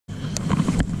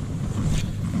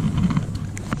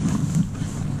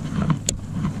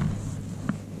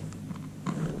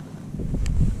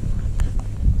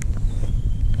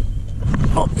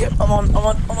I'm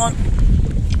on.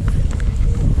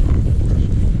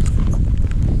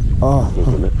 Oh.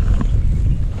 Wasn't it?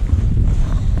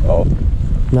 Oh.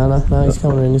 No, he's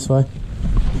coming around this way.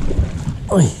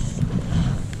 Oi.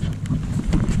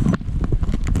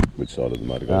 Which side of the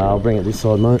motor? I'll bring it this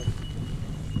side, mate.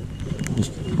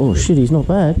 Oh shit, he's not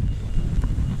bad.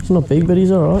 He's not big, but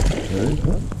he's alright. Yeah, he's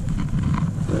not.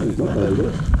 Yeah, he's not bad, is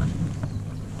it?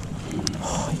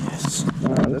 Oh, yes.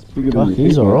 No, that's bigger than you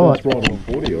he's think, alright. That's right on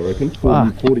 40, I reckon.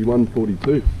 40, 41,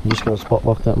 42. I'm just going to spot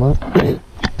lock that, mate.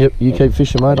 Yep, you keep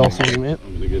fishing, mate. I'll sort him out.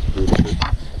 I'm going to guess 42.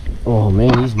 Oh,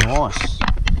 man, he's nice.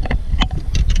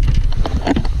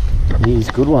 He's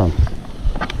a good one.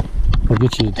 I'll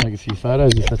get you to take a few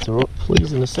photos if that's alright,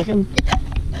 please, in a second.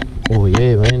 Oh,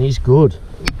 yeah, man, he's good.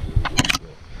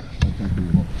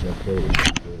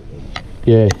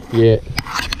 Yeah.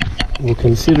 Well,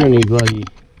 considering he bloody...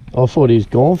 I thought he was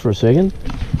gone for a second.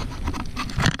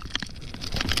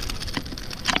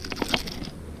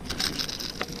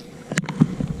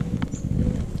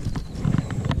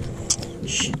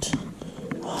 Shit.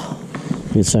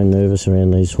 I get so nervous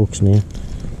around these hooks now.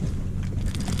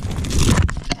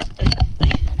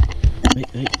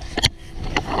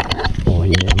 Oh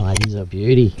yeah, mate, he's a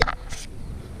beauty.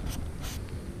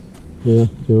 Yeah,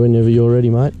 whenever you're ready,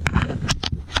 mate.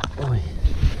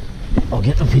 I'll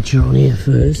get the picture on here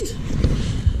first.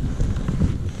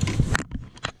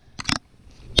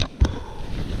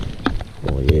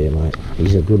 Oh yeah, mate,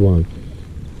 he's a good one.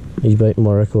 He's beaten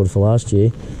my record for last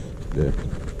year. Yeah.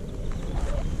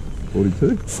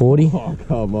 42? 40. Oh,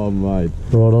 come on, mate.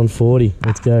 Right on 40.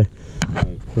 Let's go.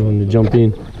 Right on to jump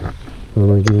in. Right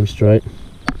on, get him straight.